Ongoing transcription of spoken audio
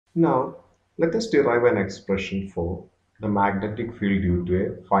Now, let us derive an expression for the magnetic field due to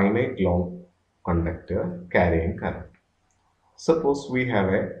a finite long conductor carrying current. Suppose we have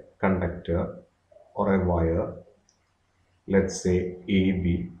a conductor or a wire, let's say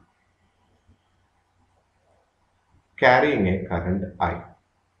AB, carrying a current I.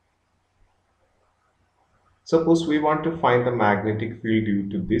 Suppose we want to find the magnetic field due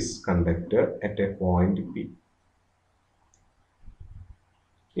to this conductor at a point P.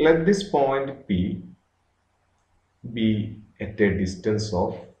 Let this point P be at a distance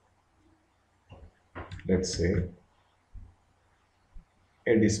of, let's say,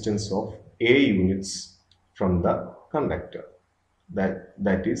 a distance of A units from the conductor.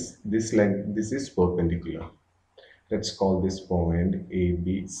 That is this length, this is perpendicular. Let's call this point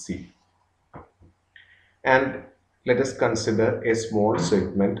ABC. And let us consider a small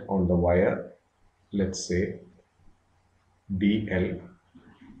segment on the wire, let's say DL.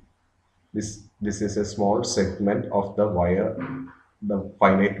 This is a small segment of the wire, the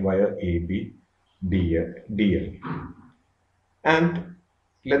finite wire AB DL. And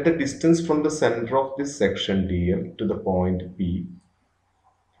let the distance from the center of this section DL to the point P,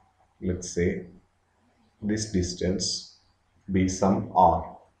 let's say this distance be some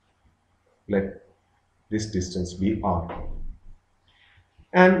R. Let this distance be R.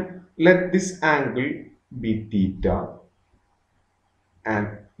 And let this angle be theta,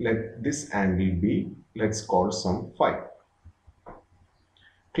 and let this angle be, let's call some phi.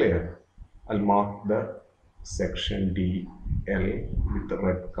 Clear? I'll mark the section DL with the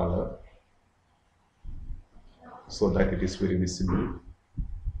red color so that it is very visible.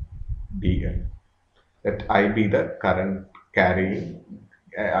 DL. Let I be the current carrying,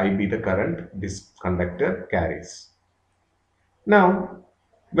 I be the current this conductor carries. Now,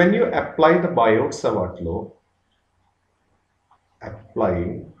 when you apply the Biot-Savart law,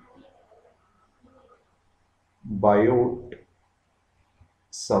 applying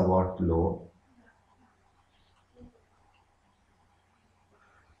Biot-Savart law,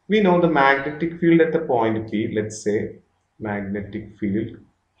 we know the magnetic field at the point P, let's say magnetic field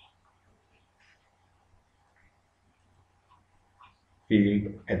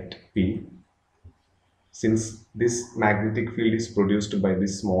at P. Since this magnetic field is produced by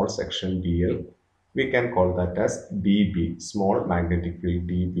this small section dl, we can call that as dB, small magnetic field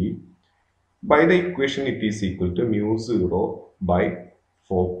dB. By the equation, it is equal to mu 0 by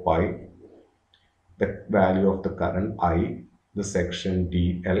 4 pi, the value of the current I, the section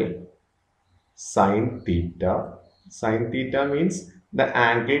dl, sine theta. Sine theta means the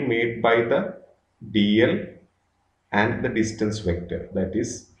angle made by the dl and the distance vector. That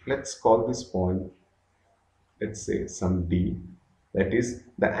is, let's call this point, let's say some d, that is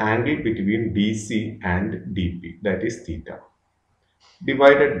the angle between DC and DP, that is theta,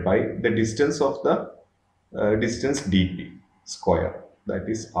 divided by the distance of the distance DP square, that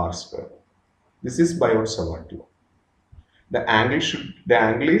is R square. This is Biot-Savart law. The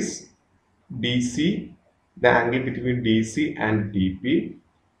angle is DC, the angle between DC and DP,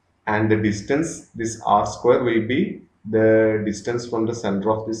 and the distance, this R square, will be the distance from the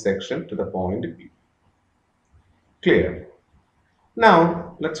center of this section to the point P. Clear?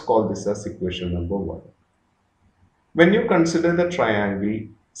 Now, let's call this as equation number 1. When you consider the triangle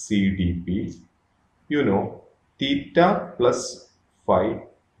CDP, you know theta plus phi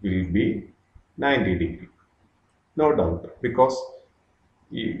will be 90 degree. No doubt, because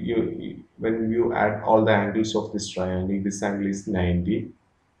when you add all the angles of this triangle, this angle is 90,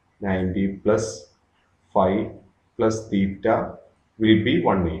 90 plus phi plus theta will be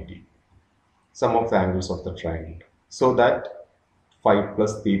 180. Sum of the angles of the triangle. So that phi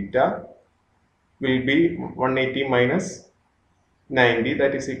plus theta will be 180 minus 90,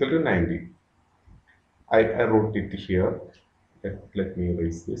 that is equal to 90. I wrote it here. Let me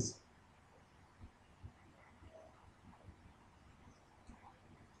erase this.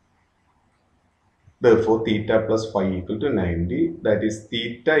 Therefore, theta plus phi equal to 90. That is,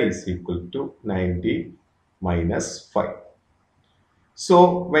 theta is equal to 90 minus phi.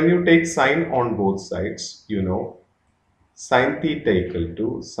 So, when you take sine on both sides, you know sine theta equal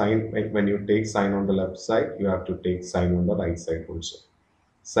to sine, when you take sine on the left side, you have to take sine on the right side also.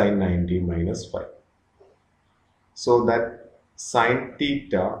 Sine 90 minus phi. So that sine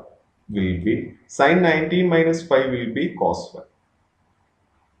theta will be, sine 90 minus phi will be cos phi.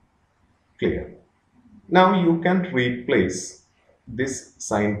 Clear? Now you can replace this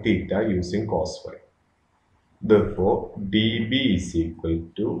sine theta using cos phi. Therefore, dB is equal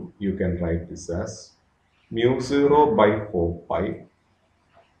to, you can write this as mu 0 by 4 pi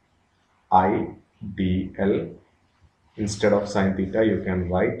I dl Instead of sine theta, you can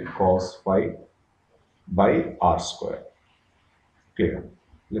write cos phi by r square. Clear?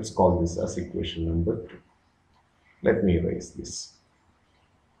 Let's call this as equation number 2. Let me erase this.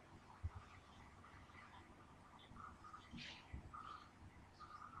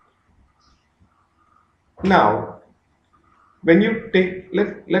 Now, when you take,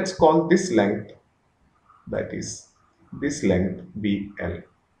 let's call this length, that is this length be L.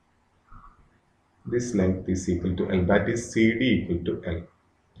 This length is equal to L, that is CD equal to L.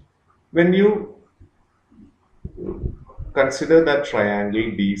 When you consider the triangle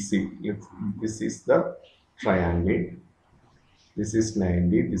DC, this is the triangle, this is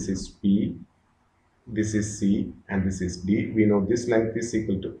 90, this is P, this is C, and this is D. We know this length is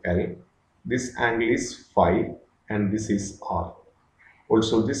equal to L. This angle is phi, and this is R.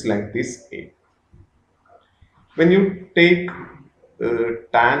 Also, this length is A. When you take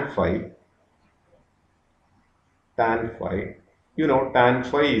tan phi, you know tan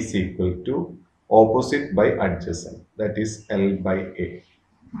phi is equal to opposite by adjacent, that is L by A.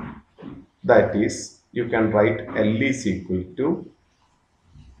 That is, you can write L is equal to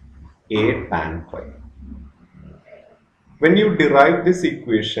A tan phi. When you derive this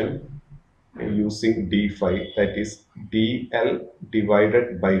equation using d phi, that is dl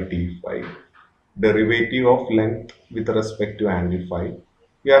divided by d phi, derivative of length with respect to angle phi,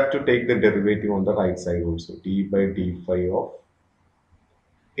 you have to take the derivative on the right side also, d by d phi of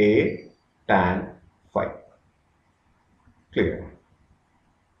A tan phi. Clear?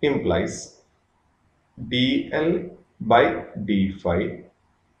 Implies dl by d phi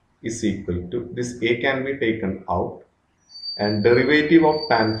is equal to, this A can be taken out, and derivative of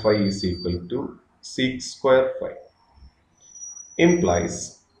tan phi is equal to sec square phi.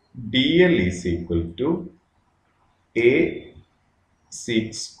 Implies dl is equal to A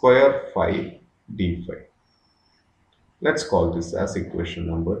sec square phi d phi. Let's call this as equation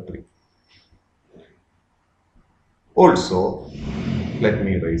number 3. Also, let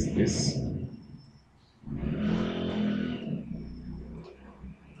me erase this.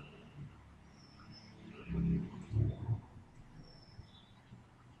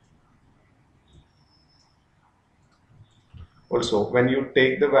 Also, when you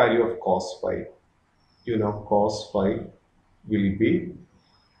take the value of cos phi, you know cos phi will be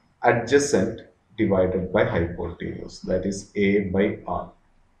adjacent divided by hypotenuse, that is A by R.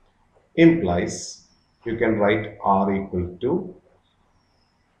 Implies you can write R equal to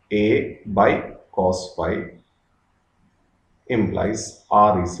A by cos phi, implies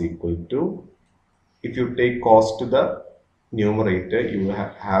R is equal to, if you take cos to the numerator, you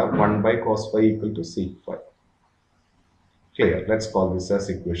have 1 by cos phi equal to sec phi. Clear? Let's call this as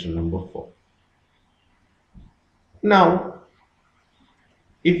equation number 4. Now,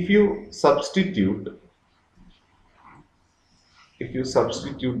 if you substitute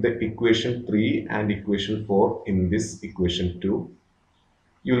the equation 3 and equation 4 in this equation 2,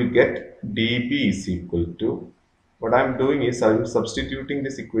 you will get dB is equal to, what I am doing is I am substituting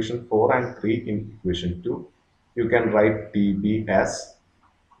this equation 4 and 3 in equation 2. You can write dB as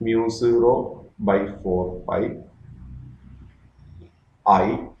mu 0 by 4 pi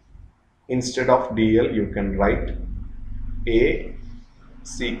I. Instead of dl, you can write A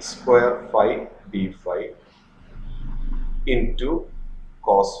sec square phi d phi into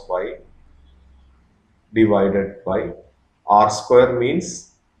cos phi divided by R square,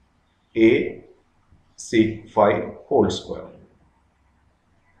 means A sec phi whole square.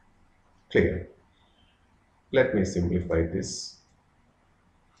 Clear? Let me simplify this.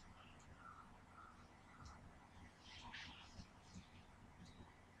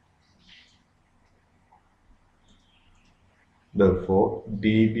 Therefore,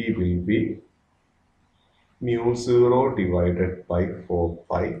 dB will be mu 0 divided by 4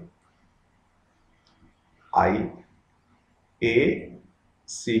 pi I A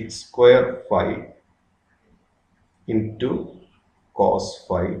sec square phi into cos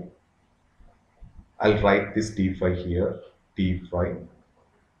phi. I'll write this d phi here, d phi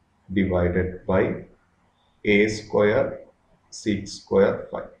divided by A square sec square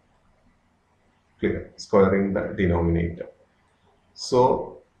phi. Clear? Squaring the denominator.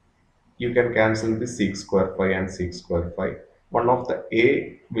 So you can cancel the sec square phi and sec square phi. One of the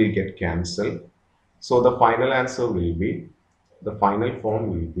A will get cancelled. So the final answer will be, the final form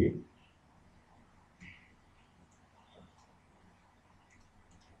will be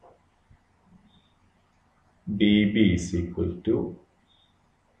dB is equal to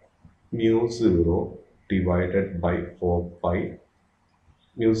mu 0 divided by 4 pi,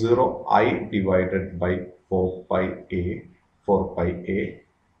 mu 0 I divided by 4 pi A, 4 pi A,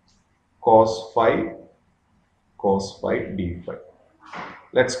 cos phi cos phi d phi.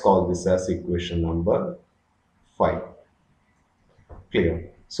 Let's call this as equation number 5.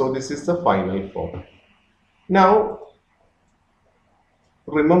 Clear? So this is the final form. Now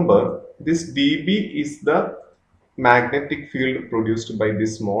remember, this dB is the magnetic field produced by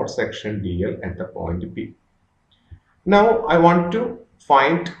this small section dl at the point P. Now I want to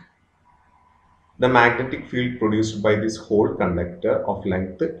find the magnetic field produced by this whole conductor of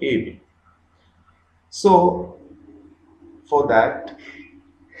length AB. So for that,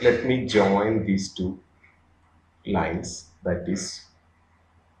 let me join these two lines, that is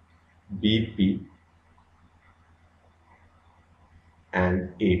BP and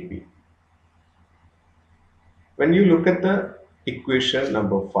AP. When you look at the equation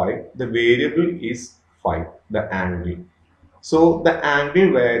number 5, the variable is phi, the angle. So the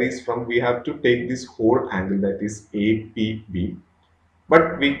angle varies from, we have to take this whole angle, that is APB,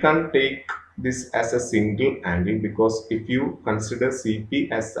 but we can't take this as a single angle, because if you consider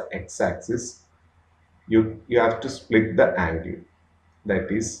CP as the x-axis, you have to split the angle.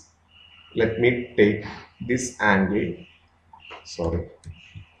 That is, let me take this angle, sorry,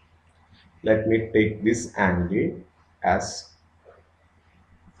 let me take this angle as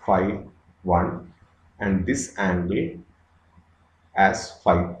phi 1 and this angle as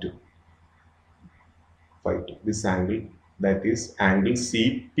phi 2. Phi 2. This angle, that is angle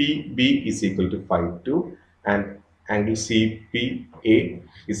CPB is equal to phi 2 and angle CPA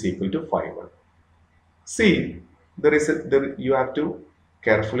is equal to phi 1. See, you have to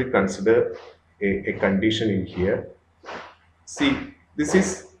carefully consider a condition in here. See, this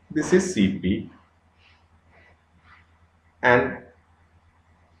is CP, and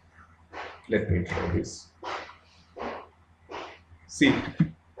let me draw this. See,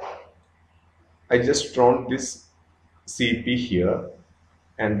 I just drawn this CP here,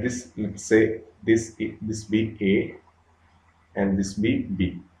 and this, let's say this be A and this be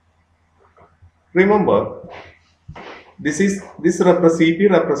B. Remember, CP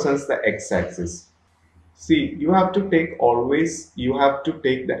represents the x-axis. See, you have to take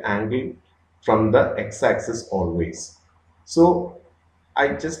the angle from the x-axis always. So I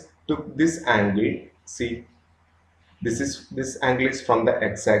just took this angle. See, this angle is from the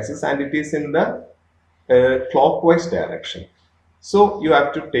x-axis and it is in the clockwise direction. So you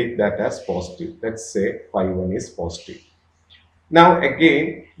have to take that as positive. Let's say phi 1 is positive. Now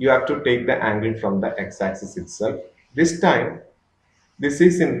again, you have to take the angle from the x-axis itself. This time, this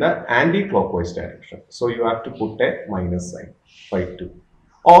is in the anti-clockwise direction. So you have to put a minus sign, phi 2.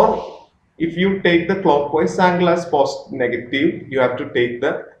 Or if you take the clockwise angle as negative, you have to take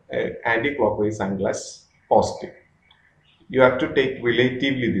the anti-clockwise angle as positive. You have to take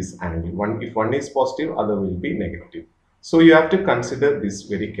relatively this angle. If one is positive, other will be negative. So you have to consider this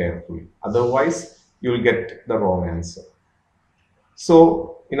very carefully. Otherwise, you will get the wrong answer.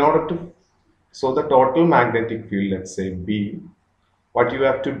 So the total magnetic field, let's say B, what you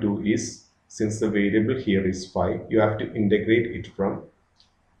have to do is, since the variable here is phi, you have to integrate it from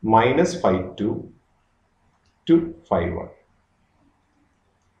minus phi 2 to phi 1.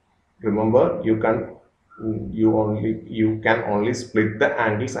 Remember, you can only split the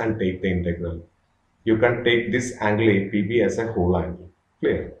angles and take the integral. You can take this angle APB as a whole angle.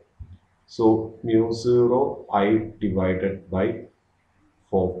 Clear? So mu 0 I divided by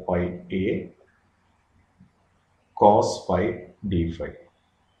 4 pi A cos phi d phi.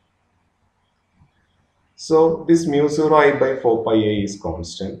 So this mu 0 I by 4 pi A is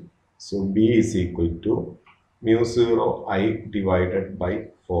constant. So B is equal to mu 0 I divided by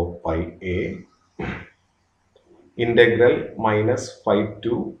 4 pi A integral minus phi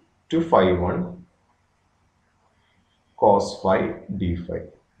 2 to phi 1 cos phi d phi.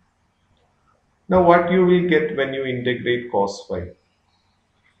 Now what you will get when you integrate cos phi?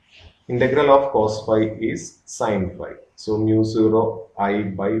 Integral of cos phi is sin phi. So mu 0 I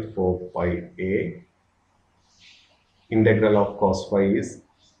by 4 pi A integral of cos phi is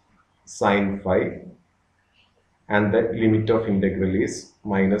sin phi, and the limit of integral is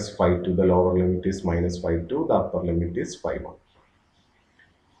minus phi 2. The lower limit is minus phi 2, the upper limit is phi 1.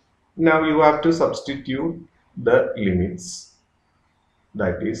 Now you have to substitute the limits,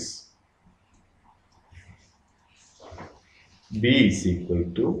 that is B is equal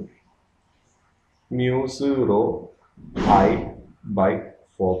to mu 0 I by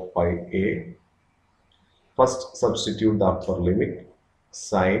 4 pi A. First substitute the upper limit,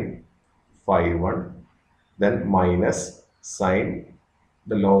 sin phi 1, then minus sin,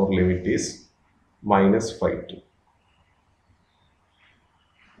 the lower limit is minus phi 2.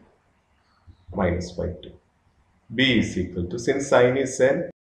 Minus phi 2. B is equal to, since sin is a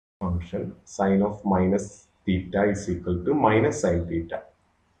function, sine of minus theta is equal to minus sine theta.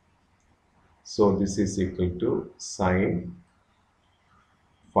 So this is equal to sine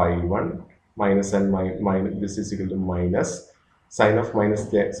phi 1 minus and minus, this is equal to minus sine of minus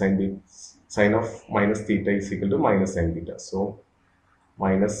sine of minus theta is equal to minus sine theta. So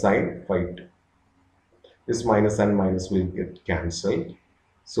minus sine phi 2. This minus and minus will get cancelled.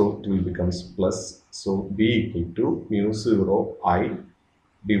 So it will becomes plus. So B equal to mu 0 I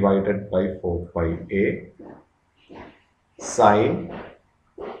divided by 4 pi a sine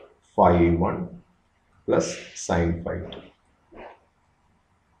phi 1 plus sine phi 2.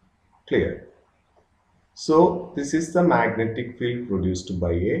 Clear? So this is the magnetic field produced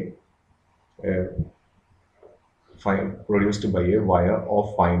by a wire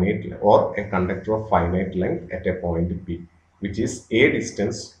of finite or a conductor of finite length at a point P, which is a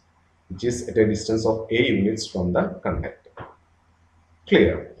distance, which is at a distance of a units from the conductor.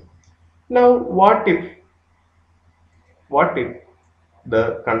 Clear? Now what if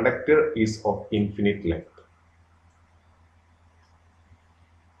the conductor is of infinite length?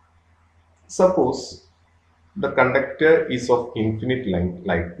 Suppose the conductor is of infinite length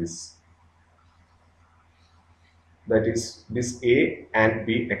like this. That is, this A and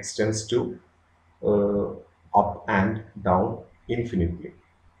B extends to up and down infinitely.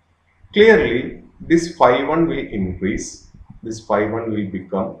 Clearly, this phi 1 will increase. This phi 1 will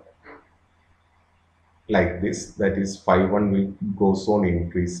become like this. That is, phi 1 will goes on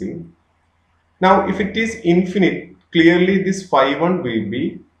increasing. Now, if it is infinite, clearly this phi 1 will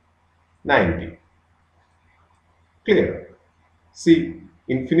be 90. Clear? See,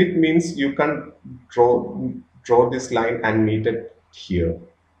 infinite means you can draw this line and meet it here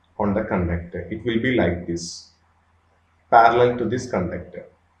on the conductor. It will be like this, parallel to this conductor.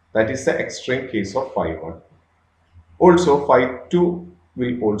 That is the extreme case of phi 1. Also, phi 2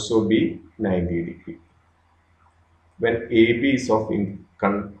 will also be 90 degree. When AB is of when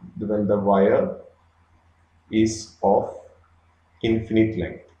the wire is of infinite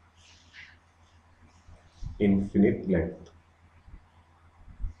length. Infinite length.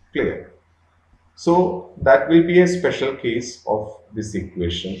 Clear? So that will be a special case of this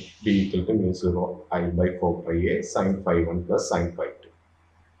equation, B equal to mu 0 I by 4 pi a sine phi 1 plus sine phi 2.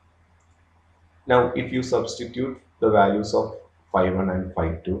 Now if you substitute the values of phi 1 and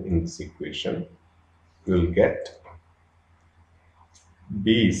phi 2 in this equation, you will get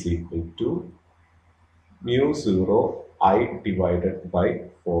B is equal to mu 0 I divided by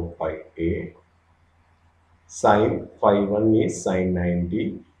 4 pi a sine phi 1 is sine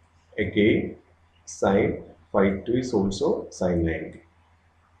 90, again sine phi 2 is also sine 90.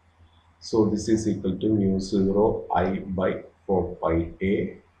 So this is equal to mu 0 I by 4 pi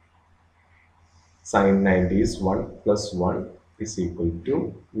a sine 90 is 1 plus 1 is equal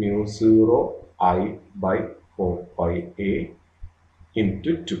to mu 0 I by 4 pi a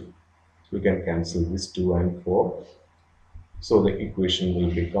into 2. We can cancel this 2 and 4. So the equation will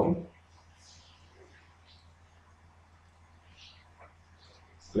become,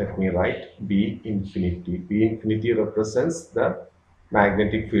 let me write B infinity. B infinity represents the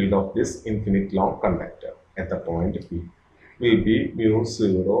magnetic field of this infinite long conductor at the point P. Will be mu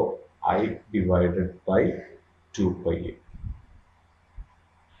 0 I divided by 2 pi a.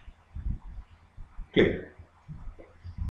 Clear?